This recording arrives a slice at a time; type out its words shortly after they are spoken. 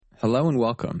Hello and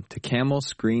welcome to Camel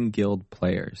Screen Guild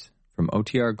Players from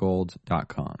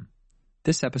OTRGold.com.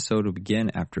 This episode will begin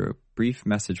after a brief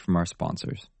message from our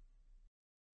sponsors.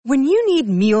 When you need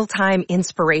mealtime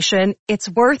inspiration, it's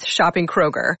worth shopping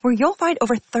Kroger, where you'll find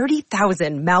over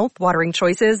 30,000 mouth-watering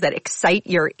choices that excite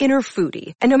your inner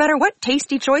foodie. And no matter what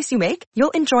tasty choice you make,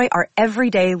 you'll enjoy our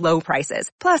everyday low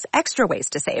prices, plus extra ways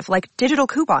to save, like digital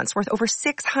coupons worth over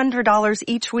 $600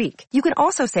 each week. You can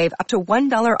also save up to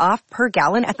 $1 off per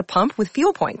gallon at the pump with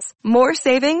fuel points. More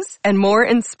savings and more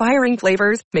inspiring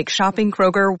flavors make shopping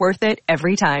Kroger worth it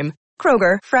every time.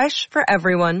 Kroger, fresh for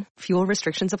everyone. Fuel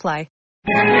restrictions apply.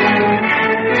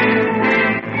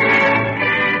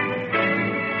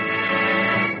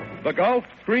 The Gulf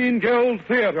Screen Guild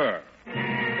Theater.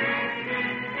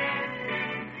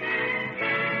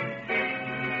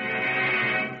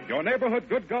 Your neighborhood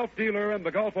good Gulf dealer and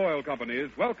the Gulf Oil Companies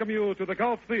welcome you to the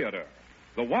Gulf Theater,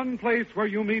 the one place where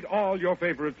you meet all your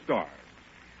favorite stars.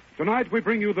 Tonight we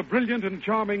bring you the brilliant and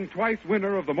charming twice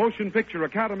winner of the Motion Picture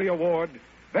Academy Award,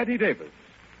 Bette Davis,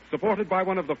 supported by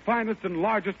one of the finest and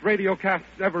largest radio casts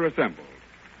ever assembled.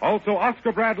 Also,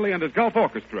 Oscar Bradley and his Gulf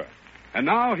Orchestra. And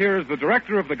now, here's the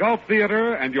director of the Gulf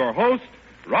Theater and your host,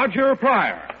 Roger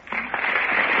Pryor.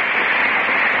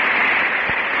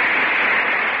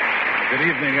 Good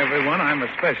evening, everyone. I'm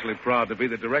especially proud to be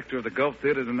the director of the Gulf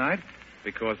Theater tonight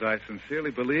because I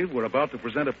sincerely believe we're about to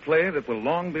present a play that will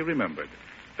long be remembered.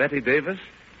 Bette Davis,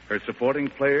 her supporting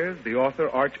players, the author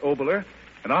Arch Oboler,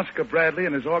 and Oscar Bradley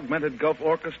and his augmented Gulf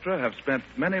Orchestra have spent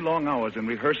many long hours in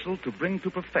rehearsal to bring to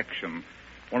perfection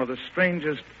one of the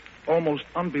strangest, almost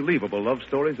unbelievable love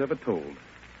stories ever told.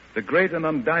 The great and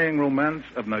undying romance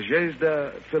of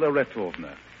Nadezhda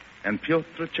Filaretovna and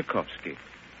Pyotr Tchaikovsky.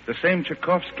 The same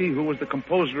Tchaikovsky who was the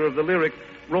composer of the lyric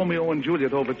Romeo and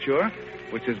Juliet Overture,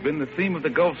 which has been the theme of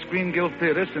the Gulf Screen Guild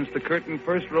Theater since the curtain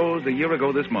first rose a year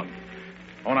ago this month.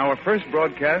 On our first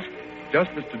broadcast,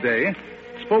 just as today,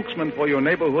 spokesman for your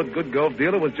neighborhood good Gulf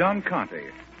dealer was John Conte,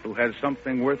 who has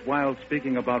something worthwhile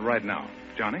speaking about right now.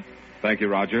 Johnny? Thank you,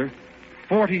 Roger.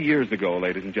 40 years ago,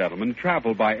 ladies and gentlemen,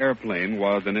 travel by airplane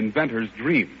was an inventor's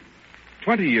dream.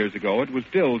 20 years ago, it was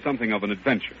still something of an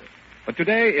adventure. But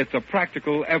today, it's a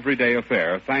practical, everyday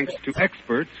affair, thanks to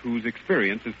experts whose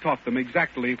experience has taught them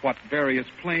exactly what various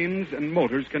planes and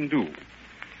motors can do,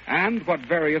 and what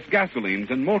various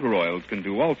gasolines and motor oils can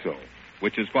do also,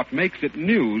 which is what makes it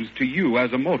news to you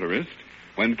as a motorist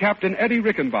when Captain Eddie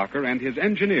Rickenbacker and his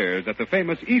engineers at the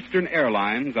famous Eastern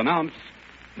Airlines announce,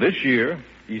 "This year,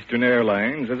 Eastern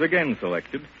Airlines has again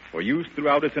selected, for use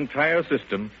throughout its entire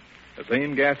system, the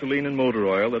same gasoline and motor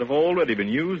oil that have already been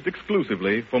used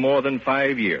exclusively for more than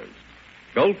 5 years.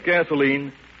 Gulf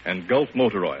Gasoline and Gulf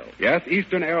Motor Oil." Yes,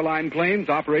 Eastern Airline planes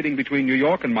operating between New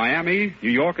York and Miami,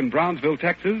 New York and Brownsville,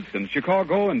 Texas, and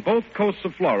Chicago and both coasts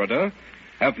of Florida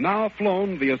have now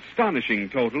flown the astonishing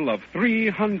total of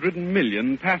 300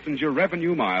 million passenger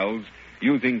revenue miles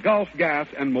using Gulf gas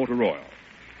and motor oil,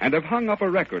 and have hung up a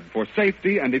record for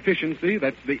safety and efficiency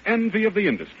that's the envy of the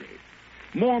industry.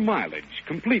 More mileage,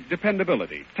 complete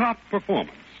dependability, top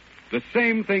performance. The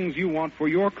same things you want for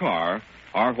your car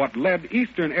are what led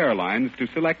Eastern Airlines to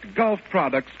select Gulf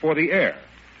products for the air,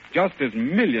 just as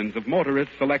millions of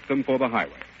motorists select them for the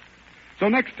highway. So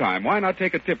next time, why not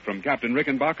take a tip from Captain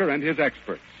Rickenbacker and his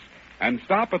experts and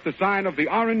stop at the sign of the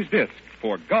orange disc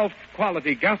for Gulf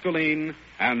quality gasoline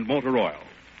and motor oil.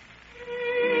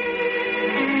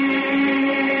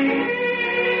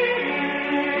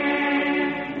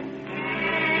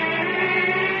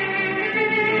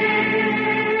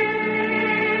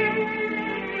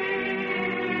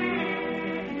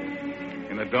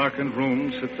 In a darkened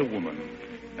room sits a woman,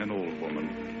 an old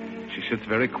woman. She sits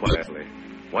very quietly,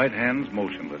 white hands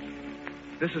motionless.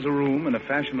 This is a room in a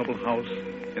fashionable house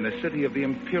in the city of the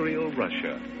Imperial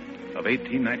Russia of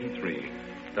 1893.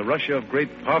 The Russia of great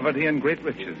poverty and great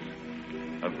riches,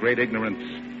 of great ignorance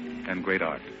and great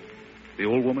art. The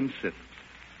old woman sits,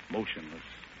 motionless,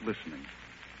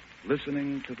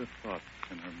 listening to the thoughts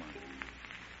in her mind.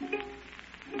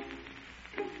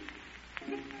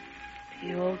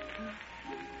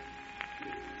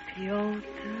 Pyotr,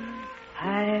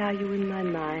 why are you in my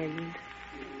mind?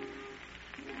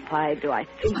 Why do I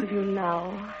think of you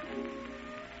now?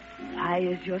 Why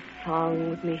is your song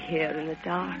with me here in the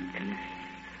darkness?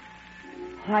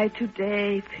 Why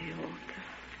today, Pyotr?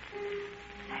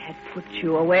 I had put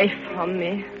you away from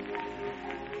me.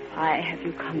 Why have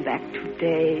you come back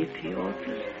today,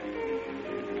 Pyotr?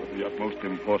 Of the utmost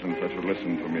importance that you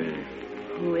listen to me.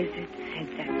 Who is it said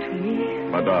that to me?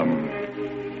 Madame,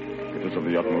 it is of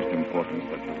the utmost importance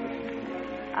that you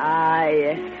listen. Ah,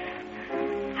 yes.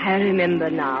 I remember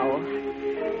now.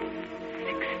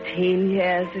 14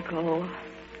 years ago.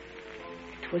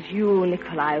 It was you,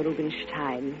 Nikolai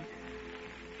Rubinstein.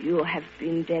 You have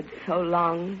been dead so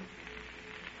long,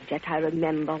 yet I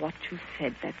remember what you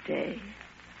said that day.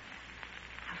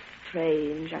 How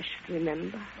strange I should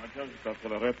remember. Nadezhda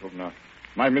Filaretovna,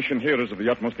 my mission here is of the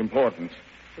utmost importance.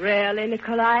 Really,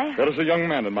 Nikolai? There is a young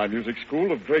man in my music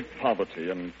school of great poverty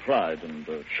and pride and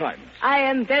shyness. I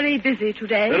am very busy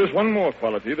today. There is one more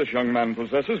quality this young man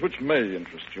possesses which may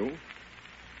interest you.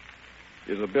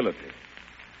 His ability.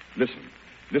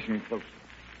 Listen closely.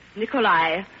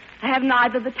 Nikolai, I have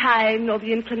neither the time nor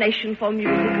the inclination for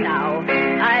music now.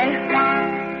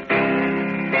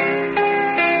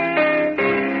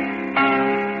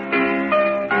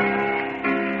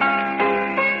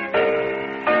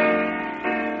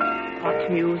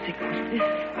 What music was this?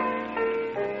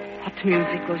 What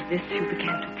music was this you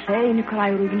began to play, Nikolai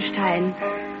Rubinstein?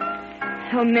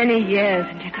 So many years,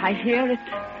 and yet I hear it.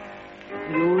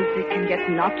 Music, and yet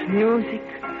not music.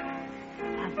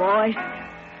 A voice,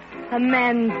 a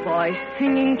man's voice,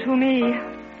 singing to me.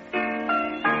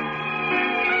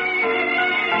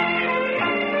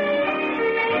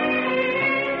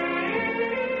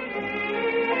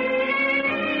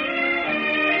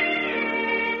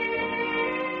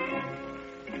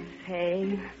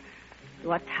 Saying,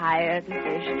 you are tired,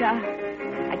 Nadezhda.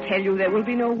 I tell you, there will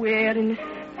be no weariness.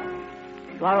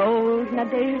 You are old,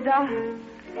 Nadezhda.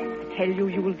 I tell you,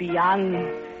 you will be young.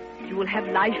 You will have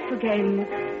life again.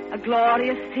 A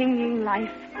glorious singing life.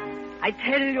 I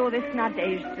tell you this,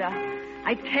 Nadezhda.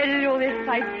 I tell you this,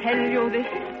 I tell you this.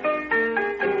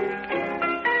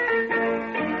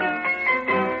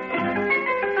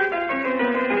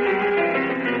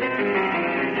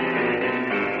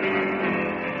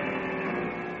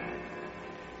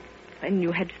 When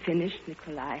you had finished,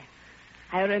 Nikolai,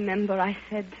 I remember I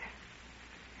said,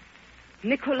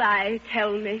 Nikolai,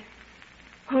 tell me,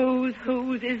 whose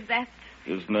is that?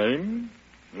 His name?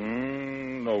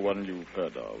 No one you've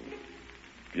heard of.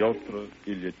 Pyotr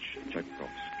Ilyich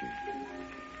Tchaikovsky.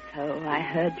 So I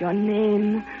heard your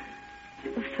name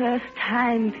for the first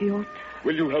time, Pyotr.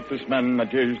 Will you help this man,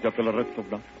 Nadezhda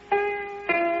Filaretovna?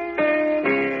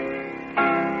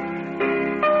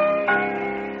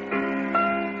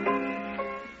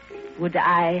 Would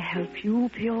I help you,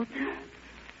 Pyotr?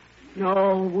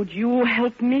 No, would you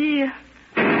help me?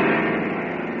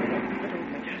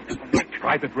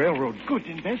 Private railroad, good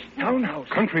investment. Townhouse,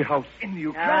 country house in the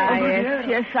Ukraine.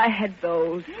 Yes, I had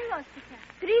those.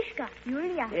 Trishka,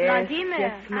 Yulia,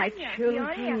 Yes, my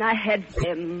children, I had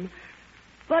them.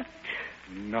 But...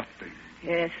 Nothing.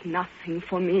 Yes, nothing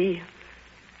for me.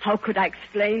 How could I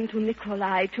explain to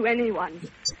Nikolai, to anyone?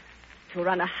 To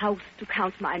run a house, to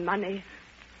count my money.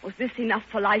 Was this enough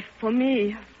for life for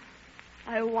me?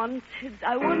 I wanted...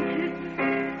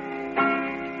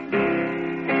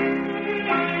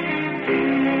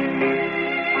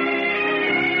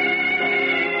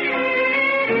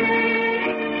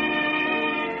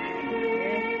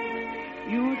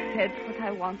 You said what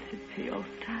I wanted,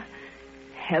 Pyotr.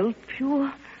 Help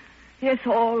you? Yes,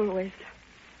 always.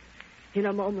 In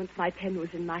a moment, my pen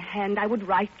was in my hand. I would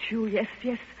write you, yes.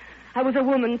 I was a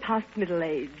woman past middle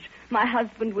age. My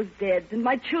husband was dead, and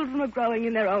my children were growing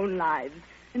in their own lives.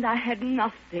 And I had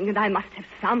nothing, and I must have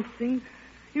something.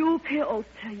 You,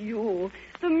 Pyotr, you.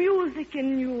 The music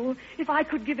in you. If I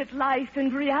could give it life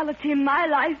and reality in my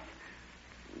life.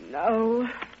 No.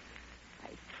 I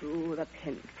threw the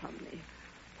pen from me.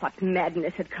 What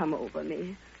madness had come over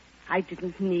me. I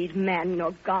didn't need man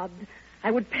nor God.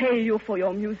 I would pay you for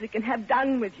your music and have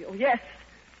done with you, yes.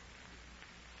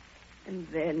 And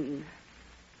then,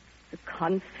 the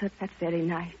concert that very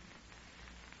night.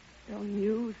 Your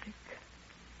music.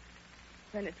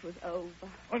 When it was over.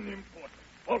 Unimportant.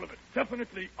 All of it.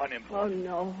 Definitely unimportant.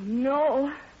 Oh,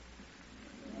 no.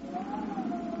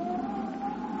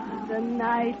 The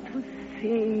night was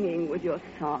singing with your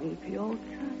song, Pyotr.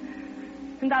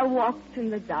 And I walked in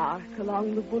the dark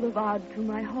along the boulevard to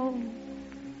my home.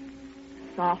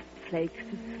 Soft flakes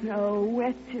of snow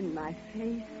wet in my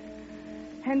face.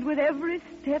 And with every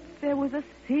step there was a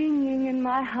singing in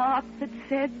my heart that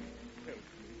said... Help.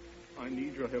 I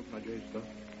need your help, Nadezhda.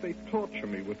 They torture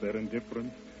me with their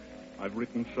indifference. I've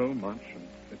written so much, and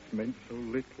it's meant so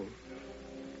little.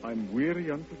 I'm weary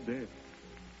unto death.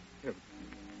 Help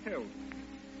me. Help.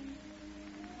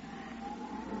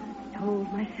 I told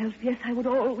myself, yes, I would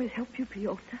always help you,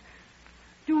 Pyotr.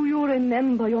 Do you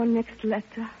remember your next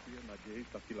letter? Dear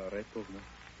Nadezhda Filaretovna,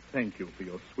 thank you for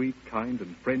your sweet, kind,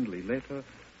 and friendly letter,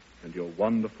 and your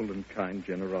wonderful and kind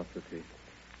generosity.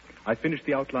 I finished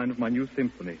the outline of my new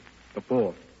symphony, the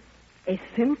fourth. A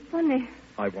symphony?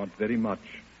 I want very much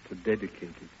to dedicate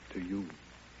it to you.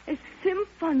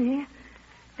 symphony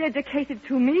dedicated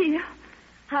to me.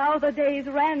 How the days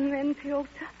ran then, Piotr.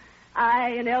 I,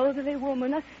 an elderly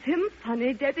woman, a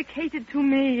symphony dedicated to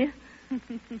me.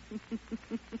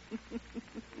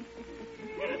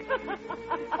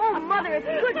 Oh, Mother, it's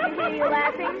good to hear you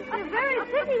laughing. You're very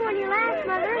pretty when you laugh,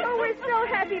 Mother. Oh, we're so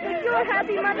happy that you're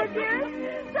happy, Mother,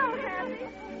 dearest. So happy.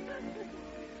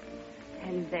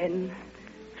 And then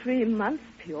 3 months,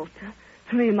 Piotr.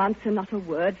 3 months and not a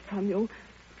word from you.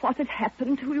 What had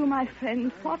happened to you, my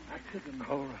friend? What?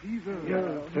 Cora.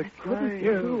 That couldn't be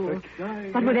true.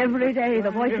 But with every day,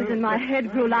 the voices in my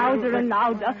head grew louder and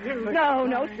louder.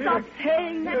 No, stop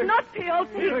saying that. Not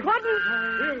Piotr. He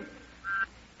couldn't.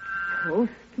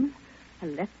 Postman? A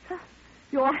letter?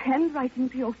 Your handwriting,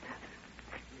 Piotr.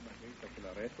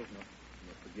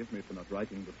 Forgive me for not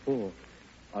writing before.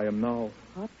 I am now...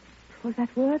 What was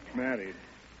that word? Married.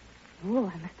 Oh,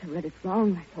 I must have read it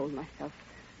wrong, I told myself.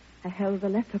 I held the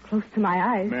letter close to my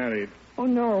eyes. Married. Oh,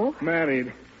 no.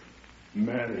 Married.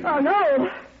 Married. Oh,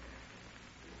 no.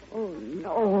 Oh,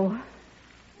 no.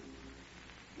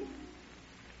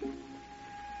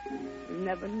 You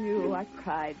never knew I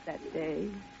cried that day,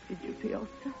 did you,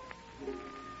 Piotr?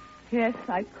 Yes,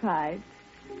 I cried,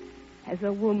 as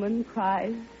a woman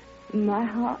cries in my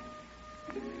heart.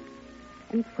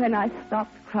 And when I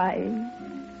stopped crying,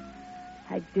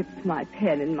 I dipped my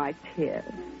pen in my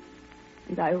tears,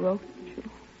 and I wrote you.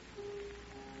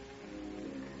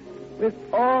 With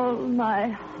all my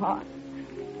heart,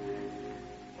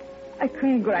 I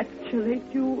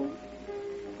congratulate you,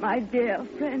 my dear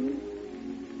friend.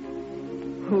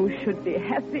 Who should be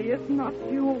happy if not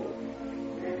you?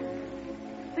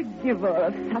 The giver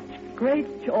of such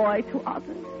great joy to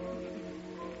others.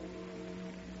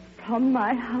 From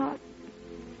my heart,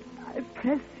 I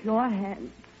press your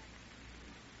hand.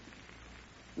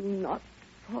 Do not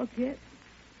forget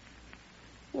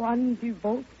one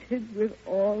devoted with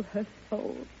all her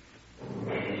soul.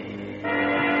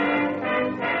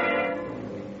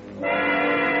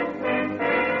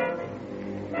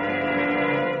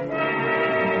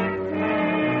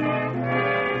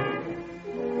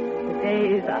 The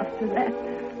days after that,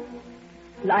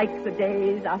 like the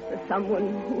days after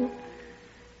someone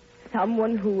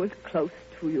who was close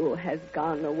to you has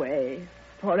gone away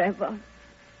forever.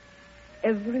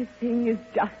 Everything is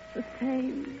just the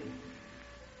same,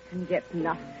 and yet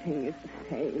nothing is the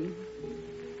same.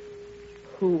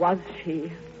 Who was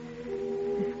she?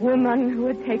 This woman who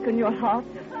had taken your heart?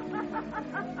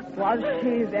 Was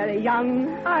she very young?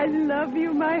 I love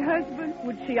you, my husband.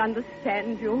 Would she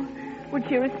understand you? Would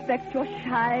she respect your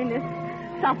shyness,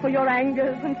 suffer your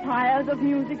angers and fires of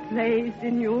music blazed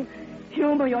in you,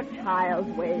 humor your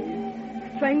child's ways,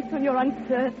 strengthen your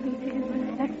uncertainties,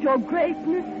 respect your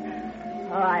greatness?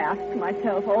 Oh, I asked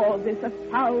myself all this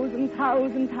 1,000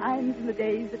 times in the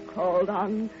days that crawled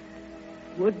on.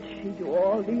 Would she do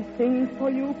all these things for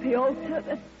you,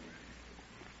 Piotr,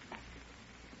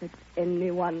 that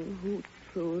anyone who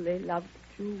truly loved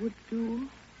you would do?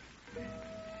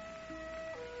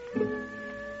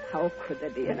 How could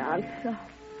there be an answer?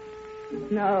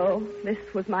 No, this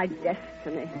was my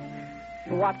destiny.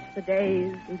 To watch the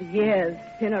days and the years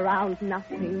spin around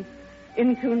nothing,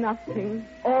 into nothing,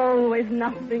 always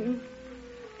nothing.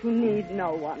 To need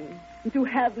no one, and to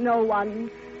have no one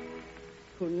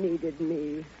who needed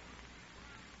me.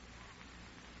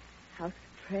 How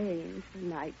strange the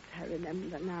nights I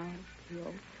remember now, Piotr.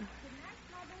 Good night,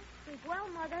 Mother. Sleep well,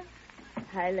 Mother.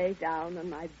 I lay down on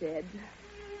my bed.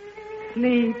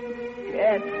 Sleep,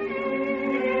 yes.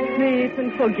 Sleep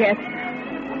and forget.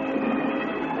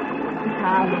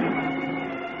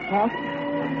 What?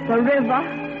 The river?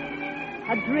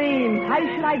 A dream. Why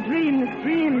should I dream this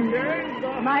dream?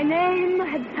 My name?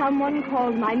 Had someone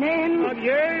called my name?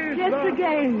 Yes,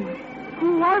 again.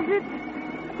 Who was it?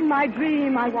 My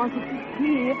dream I wanted to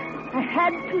see. I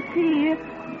had to see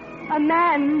a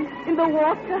man in the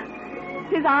water.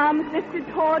 His arms lifted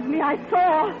toward me. I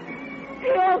saw.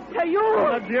 Piotr, you!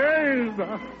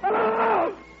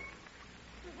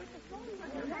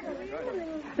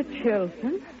 The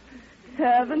children?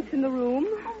 Servants in the room?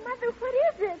 Oh, Mother, what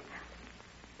is it?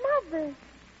 Mother,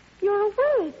 you're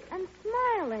awake and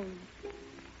smiling.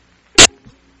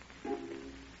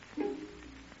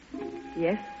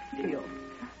 Yes, Piotr.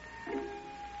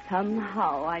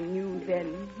 Somehow I knew then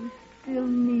you still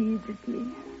needed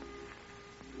me.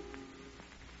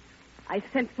 I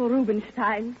sent for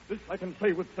Rubinstein. This I can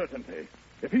say with certainty.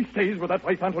 If he stays with that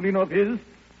wife Antonina of his,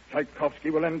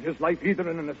 Tchaikovsky will end his life either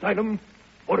in an asylum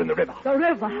or in the river. The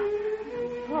river?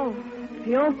 Oh,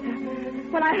 Piotr,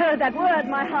 when I heard that word,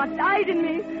 my heart died in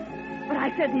me. But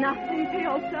I said nothing,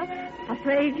 Piotr.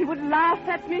 Afraid he would laugh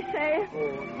at me, say.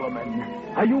 Oh, woman,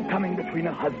 are you coming between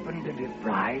a husband and his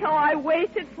bride? So I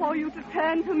waited for you to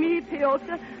turn to me,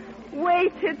 Piotr.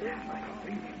 Waited.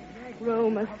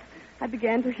 Rumors. I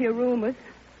began to hear rumors.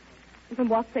 And from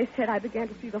what they said, I began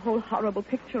to see the whole horrible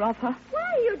picture of her. Why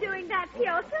are you doing that,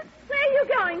 Piotr? Where are you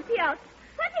going, Piotr?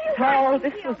 What are you Oh,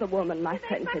 doing, this was the woman my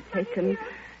friend had taken.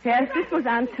 Yes, this was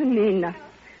Antonina.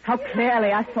 How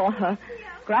clearly I saw her,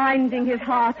 grinding his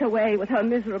heart away with her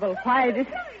miserable why this,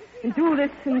 and do this,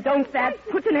 and don't that.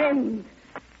 Put an end.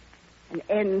 An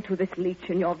end to this leech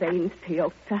in your veins,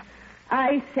 Piotr.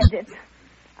 I said it.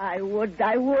 I would.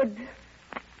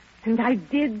 And I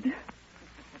did.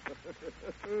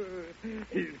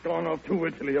 He's gone off to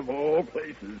Italy, of all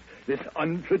places. This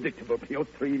unpredictable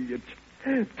Piotr Ilyich.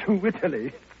 To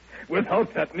Italy.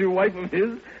 Without that new wife of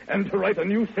his, and to write a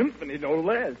new symphony, no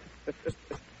less.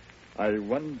 I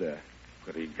wonder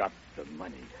where he got the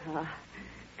money. Ah,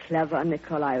 clever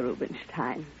Nikolai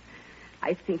Rubinstein.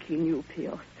 I think he knew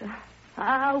Piotr.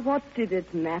 Ah, what did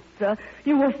it matter?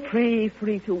 You were free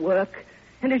to work.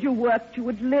 And as you worked, you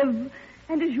would live.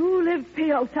 And as you lived,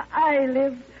 Piotr, I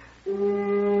lived.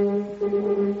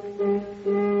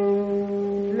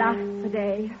 Last the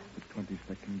day. The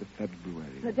 22nd of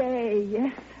February. The day,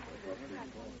 yes.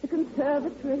 The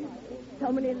conservatory.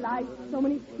 So many lights, so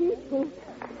many people.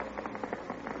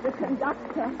 The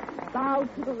conductor bowed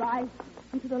to the right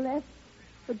and to the left.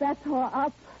 The battle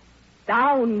up,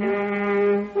 down.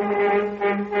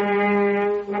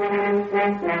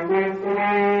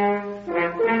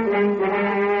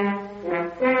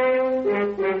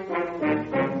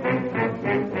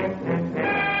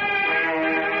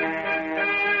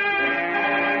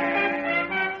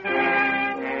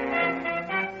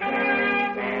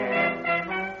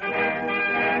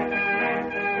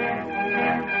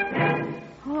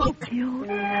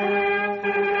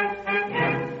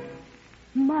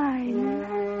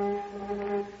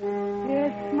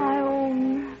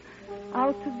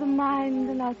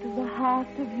 Out of the heart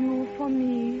of you for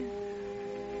me.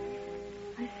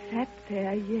 I sat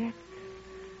there, yet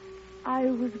I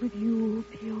was with you,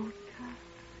 Piotr.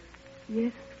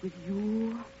 Yes, with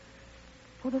you.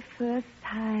 For the first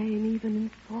time, even in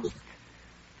thought.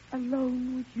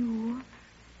 Alone with you.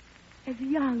 As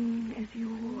young as you.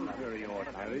 Not very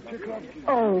ordinary, Tchaikovsky.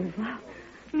 Over.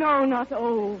 No, not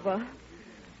over.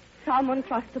 Someone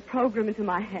thrust a program into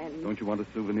my hand. Don't you want a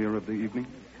souvenir of the evening?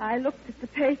 I looked at the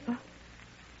paper.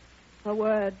 The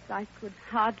words I could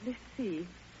hardly see.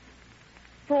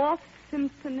 Fourth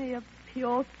Symphony of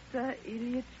Piotr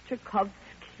Ilyich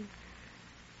Tchaikovsky.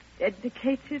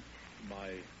 Dedicated.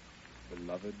 My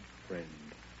beloved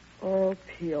friend. Oh,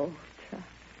 Piotr.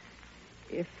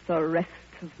 If the rest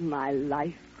of my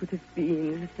life could have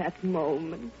been at that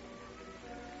moment.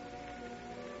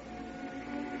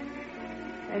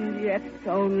 And yet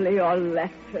only your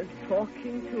letters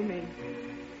talking to me.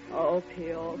 Oh,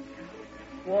 Piotr.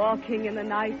 Walking in the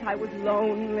night, I was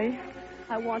lonely.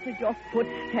 I wanted your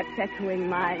footsteps echoing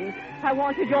mine. I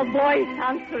wanted your voice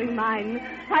answering mine.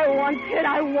 I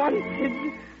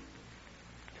wanted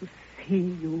to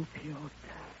see you, Piotr.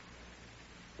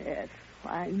 Yes,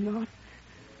 why not?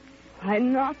 Why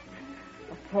not?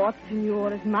 The thoughts in you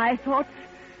are as my thoughts.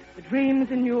 The dreams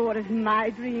in you are as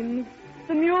my dreams.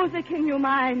 The music in you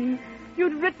mine.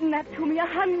 You'd written that to me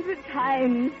 100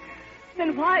 times.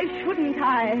 Then why shouldn't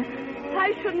I?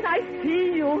 Why shouldn't I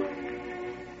see you?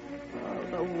 Oh,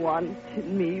 the want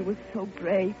in me was so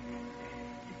great.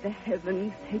 Did the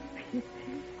heavens take pity?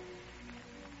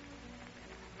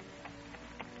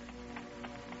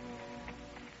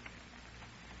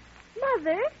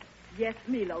 Mother? Yes,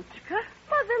 Milochka.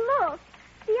 Mother, look.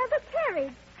 The other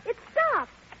carriage. It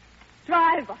stopped.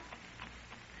 Driver.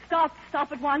 Stop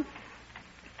at once.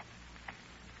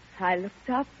 I looked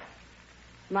up.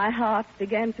 My heart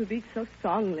began to beat so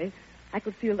strongly, I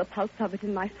could feel the pulse of it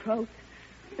in my throat,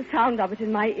 the sound of it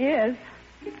in my ears.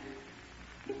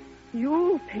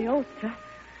 You, Piotr,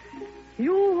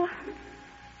 you,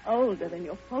 older than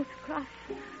your photograph,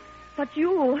 but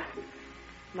you.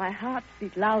 My heart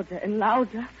beat louder and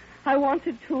louder. I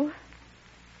wanted to.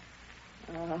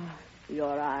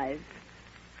 Your eyes.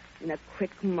 In a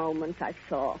quick moment, I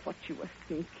saw what you were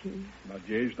thinking.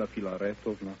 Nadezhda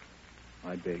Filaretovna,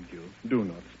 I beg you, do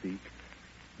not speak.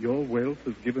 Your wealth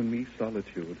has given me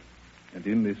solitude, and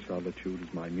in this solitude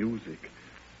is my music.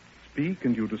 Speak,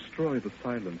 and you destroy the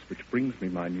silence which brings me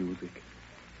my music.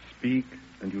 Speak,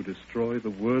 and you destroy the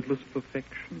wordless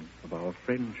perfection of our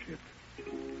friendship.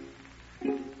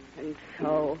 And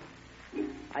so,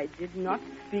 I did not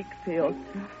speak, Piotr.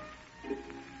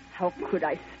 How could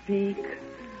I speak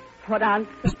What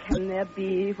answer can there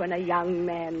be when a young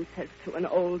man says to an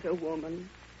older woman,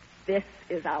 "This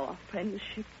is our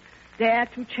friendship. Dare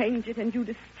to change it and you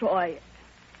destroy it"?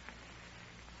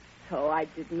 So I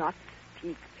did not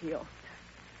speak, Piotr.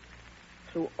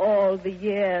 Through all the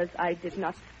years, I did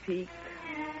not speak.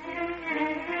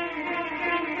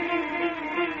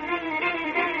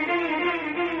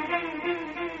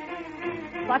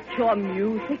 But your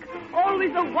music,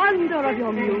 always a wonder of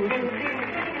your music.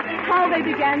 How they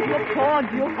began to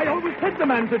applaud you. I always said the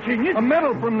man's a genius. A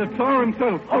medal from the Tsar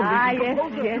himself. Yes.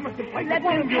 Let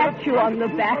them pat you on the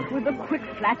back with the quick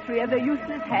flattery of their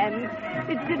useless hands.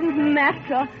 It didn't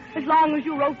matter as long as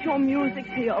you wrote your music,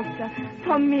 Piotr.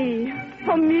 For me.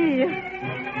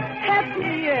 Happy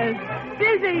years,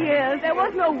 busy years. There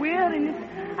was no weariness.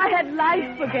 I had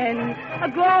life again, a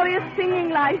glorious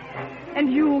singing life.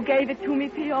 And you gave it to me,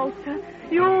 Piotr.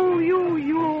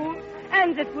 You.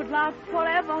 And it would last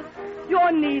forever.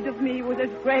 Your need of me was as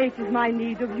great as my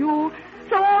need of you.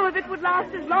 So all of it would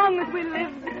last as long as we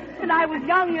lived. And I was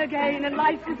young again, and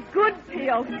life was good,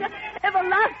 Piotr.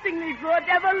 Everlastingly good,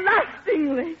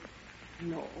 everlastingly.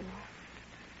 No.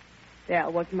 There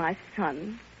was my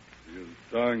son. He is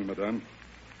dying, madame.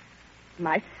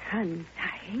 My son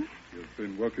dying? He has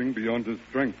been working beyond his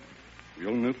strength. The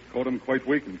illness caught him quite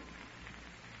weakened.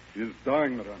 He is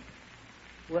dying, madame.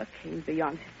 Working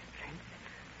beyond his strength.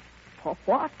 For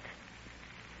what?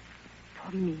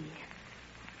 For me.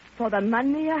 For the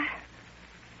money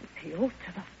the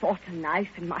Piotr, the thought a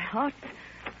knife in my heart.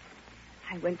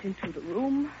 I went into the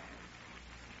room.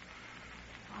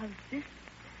 Was this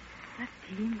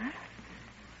Vladimir?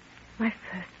 My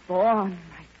firstborn,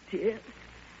 my dear.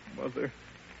 Mother.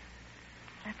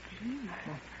 Vladimir.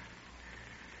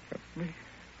 Help me.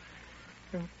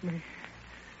 Help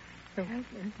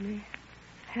me.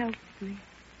 Help me.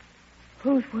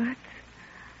 Whose words?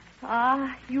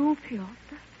 Ah, you,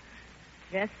 Piotr.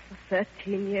 Yes, for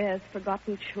 13 years,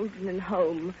 forgotten children and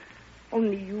home.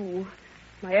 Only you,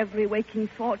 my every waking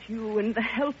thought, you, and the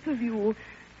help of you.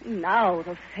 Now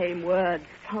the same words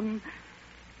from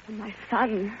my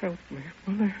son. Help me,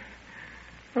 Mother.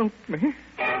 Help me.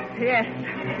 Yes.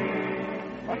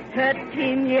 For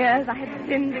 13 years I had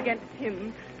sinned against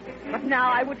him. But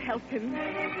now I would help him.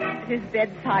 At his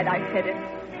bedside I said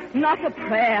it. Not a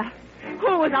prayer.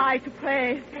 Who was I to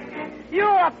pray? You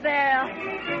up there,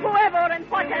 whoever and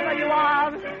whatever you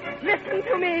are, listen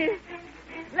to me.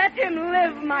 Let him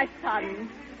live, my son.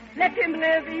 Let him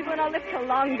live even a little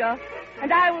longer,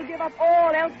 and I will give up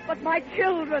all else but my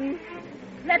children.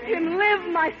 Let him live,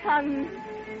 my son.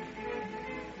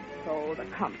 So the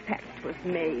compact was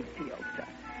made, Piotr,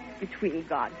 between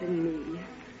God and me,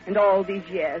 and all these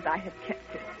years I have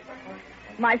kept it.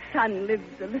 My son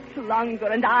lives a little longer,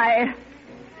 and I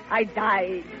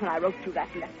died when I wrote you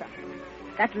that letter.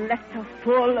 That letter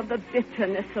full of the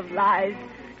bitterness of lies,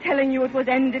 telling you it was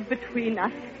ended between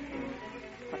us.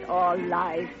 But all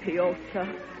lies, Piotr.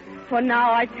 For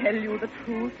now I tell you the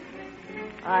truth.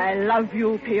 I love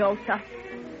you, Piotr.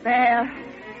 There,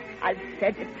 I've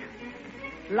said it.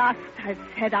 Last I've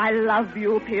said I love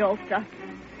you, Piotr.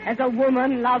 As a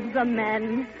woman loves a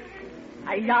man.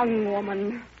 A young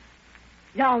woman.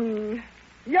 Young.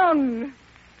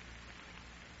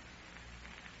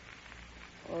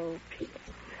 Oh, Piotr.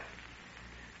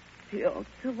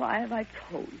 Piotr, why have I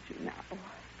told you now?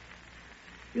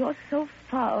 You're so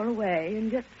far away,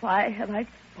 and yet why have I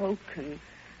spoken?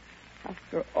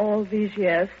 After all these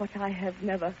years, what I have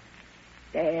never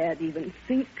dared even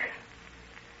think.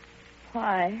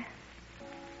 Why?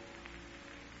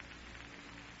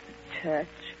 The church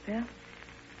bells?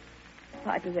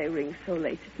 Why do they ring so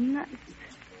late at night?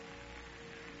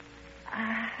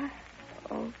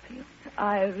 Oh, Piotr,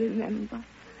 I remember.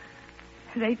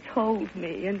 They told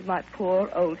me, and my poor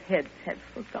old head had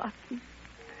forgotten.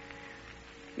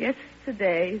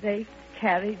 Yesterday, they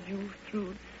carried you through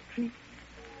the streets.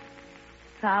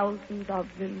 Thousands of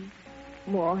them,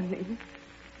 mourning,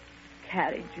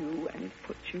 carried you and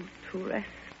put you to rest.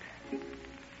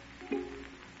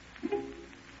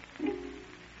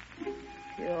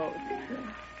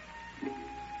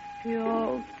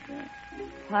 Piotr,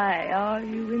 why are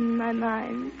you in my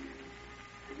mind?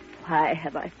 Why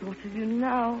have I thought of you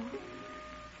now?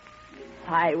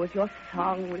 Why was your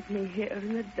song with me here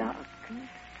in the darkness?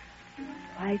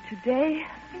 Why today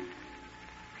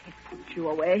I put you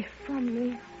away from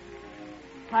me?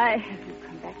 Why have you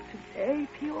come back today,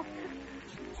 Piotr?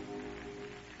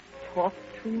 Talk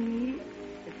to me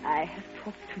as I have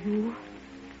talked to you.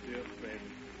 Dear friend,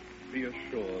 be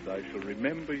assured I shall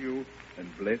remember you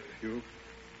and bless you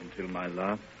until my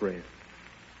last breath.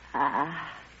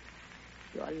 Ah,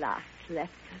 your last letter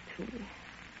to me.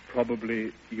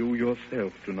 Probably you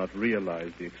yourself do not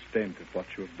realize the extent of what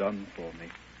you have done for me.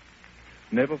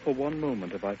 Never for one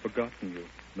moment have I forgotten you,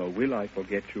 nor will I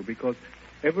forget you, because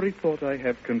every thought I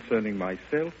have concerning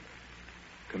myself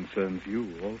concerns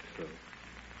you also.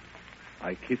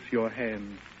 I kiss your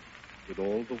hand with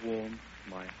all the warmth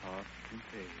my heart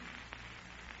contains.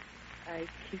 I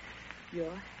kiss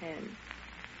your hand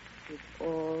with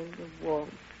all the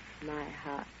warmth my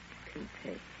heart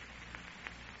contains.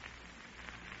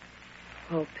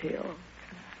 Oh,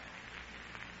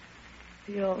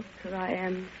 Piotr, I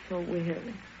am so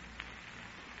weary.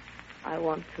 I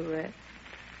want to rest.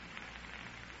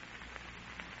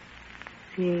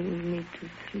 Sing me to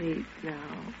sleep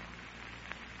now.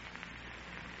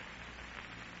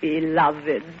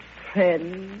 Beloved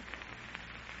friend.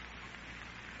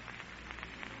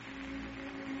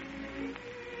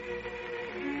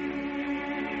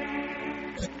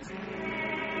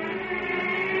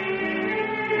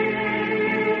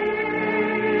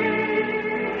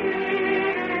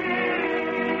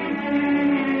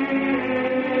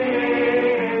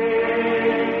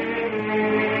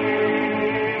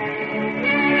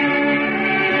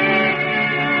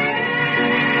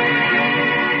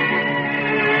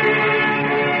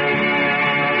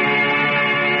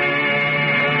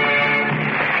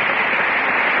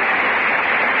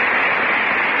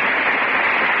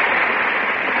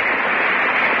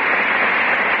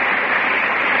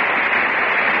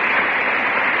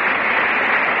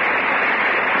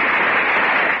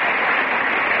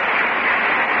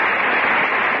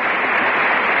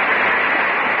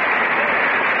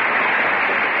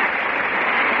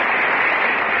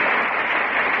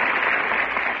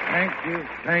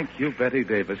 Thank you, Betty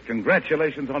Davis.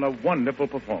 Congratulations on a wonderful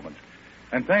performance.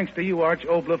 And thanks to you, Arch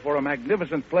Obler, for a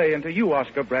magnificent play, and to you,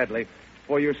 Oscar Bradley,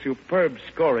 for your superb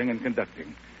scoring and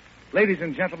conducting. Ladies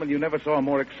and gentlemen, you never saw a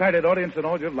more excited audience in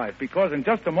all your life, because in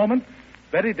just a moment,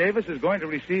 Betty Davis is going to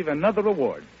receive another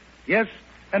award. Yes,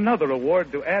 another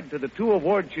award to add to the 2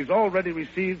 awards she's already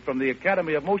received from the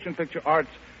Academy of Motion Picture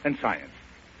Arts and Science.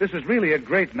 This is really a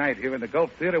great night here in the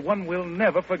Gulf Theater, one we'll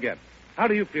never forget. How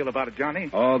do you feel about it, Johnny?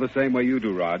 Oh, the same way you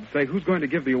do, Rod. Say, who's going to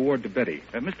give the award to Betty?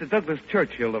 Mr. Douglas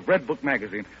Churchill of Red Book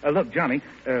Magazine. Look, Johnny,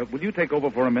 will you take over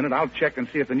for a minute? I'll check and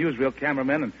see if the newsreel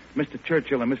cameramen and Mr.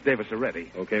 Churchill and Miss Davis are ready.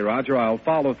 Okay, Roger, I'll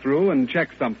follow through and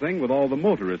check something with all the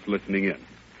motorists listening in.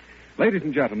 Ladies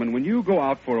and gentlemen, when you go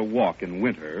out for a walk in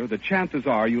winter, the chances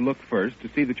are you look first to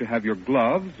see that you have your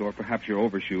gloves or perhaps your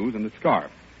overshoes and a scarf,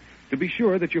 to be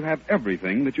sure that you have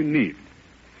everything that you need.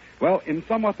 Well, in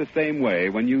somewhat the same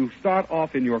way, when you start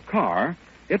off in your car,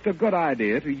 it's a good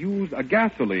idea to use a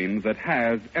gasoline that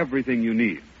has everything you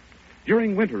need.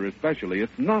 During winter especially,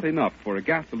 it's not enough for a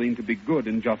gasoline to be good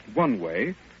in just one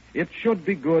way. It should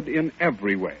be good in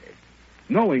every way.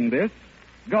 Knowing this,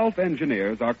 Gulf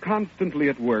engineers are constantly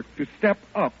at work to step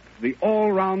up the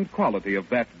all-round quality of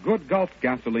that good Gulf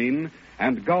gasoline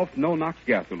and Gulf no-NOx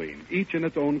gasoline, each in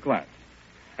its own class.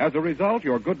 As a result,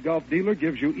 your good Gulf dealer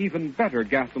gives you even better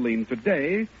gasoline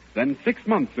today than 6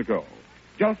 months ago,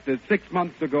 just as 6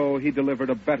 months ago he delivered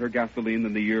a better gasoline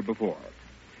than the year before.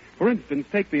 For instance,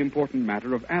 take the important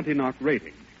matter of anti-knock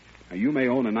rating. Now, you may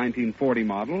own a 1940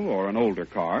 model or an older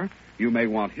car. You may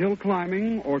want hill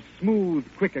climbing or smooth,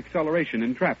 quick acceleration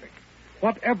in traffic.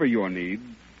 Whatever your needs,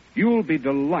 you'll be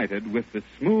delighted with the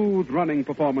smooth running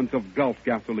performance of Gulf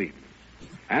gasoline.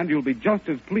 And you'll be just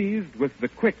as pleased with the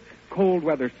quick, cold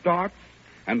weather starts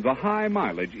and the high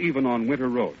mileage even on winter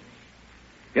roads.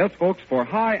 Yes, folks, for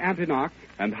high anti-knock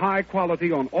and high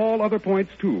quality on all other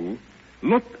points, too,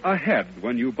 look ahead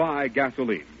when you buy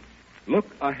gasoline. Look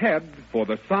ahead for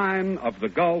the sign of the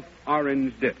Gulf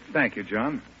orange disc. Thank you,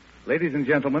 John. Ladies and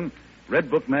gentlemen,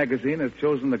 Red Book Magazine has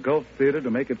chosen the Gulf Theater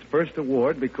to make its first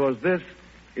award because this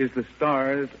is the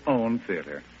Star's own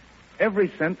theater. Every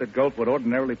cent that Gulf would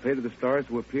ordinarily pay to the stars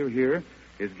to appear here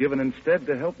is given instead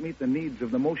to help meet the needs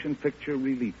of the Motion Picture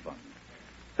Relief Fund.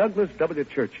 Douglas W.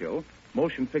 Churchill,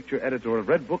 motion picture editor of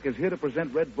Red Book, is here to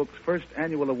present Red Book's first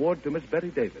annual award to Miss Betty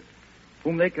Davis,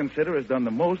 whom they consider has done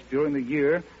the most during the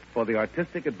year for the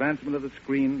artistic advancement of the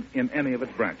screen in any of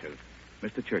its branches.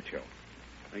 Mr. Churchill.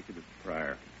 Thank you, Mr.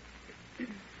 Pryor.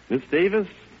 Miss Davis,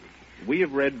 we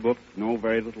of Red Book know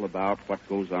very little about what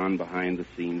goes on behind the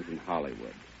scenes in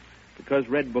Hollywood, because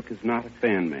Red Book is not a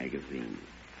fan magazine.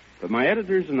 But my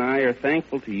editors and I are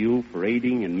thankful to you for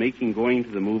aiding and making going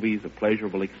to the movies a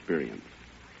pleasurable experience.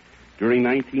 During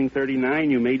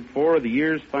 1939, you made 4 of the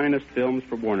year's finest films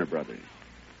for Warner Brothers: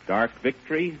 Dark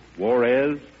Victory,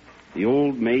 Juarez, The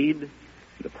Old Maid, and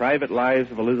The Private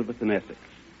Lives of Elizabeth and Essex.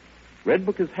 Red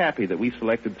Book is happy that we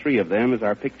selected 3 of them as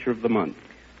our picture of the month.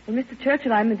 Well, Mr.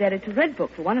 Churchill, I'm indebted to Red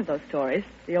Book for one of those stories,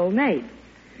 The Old Maid.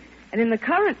 And in the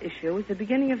current issue is the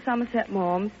beginning of Somerset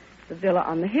Maugham's The Villa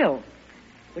on the Hill,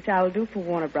 which I will do for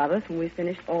Warner Brothers when we've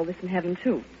finished All This in Heaven,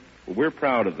 too. Well, we're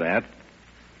proud of that.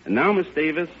 And now, Miss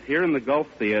Davis, here in the Gulf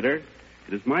Theater,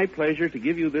 it is my pleasure to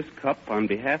give you this cup on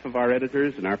behalf of our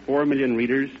editors and our 4 million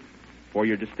readers for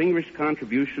your distinguished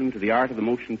contribution to the art of the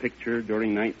motion picture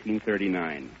during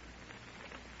 1939.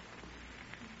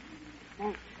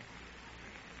 Thanks.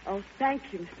 Oh, thank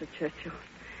you, Mr. Churchill.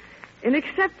 In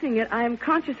accepting it, I am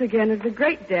conscious again of the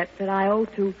great debt that I owe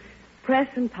to press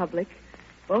and public,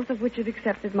 both of which have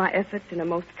accepted my efforts in a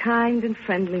most kind and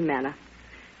friendly manner.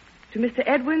 To Mr.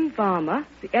 Edwin Varma,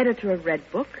 the editor of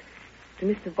Red Book, to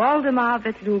Mr. Valdemar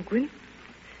Vetlugren,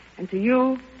 and to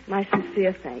you, my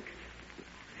sincere thanks.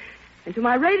 And to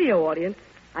my radio audience,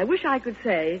 I wish I could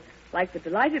say, like the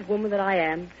delighted woman that I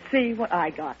am, see what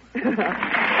I got.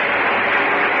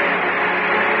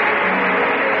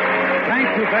 Thank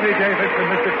you, Betty Davis and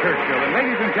Mr. Churchill. And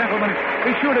ladies and gentlemen,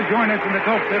 be sure to join us in the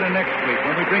Gulf Theater next week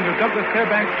when we bring you Douglas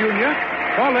Fairbanks Jr.,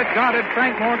 Paulette Goddard,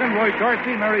 Frank Morgan, Roy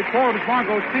Dorsey, Mary Forbes,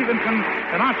 Margot Stevenson,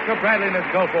 and Oscar Bradley and his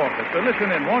Gulf Orchestra.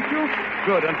 Listen in, won't you?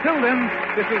 Good. Until then,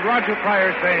 this is Roger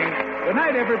Pryor saying, good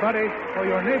night, everybody, for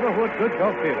your neighborhood Good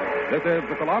Gulf Theater. This is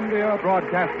the Columbia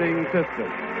Broadcasting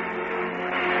System.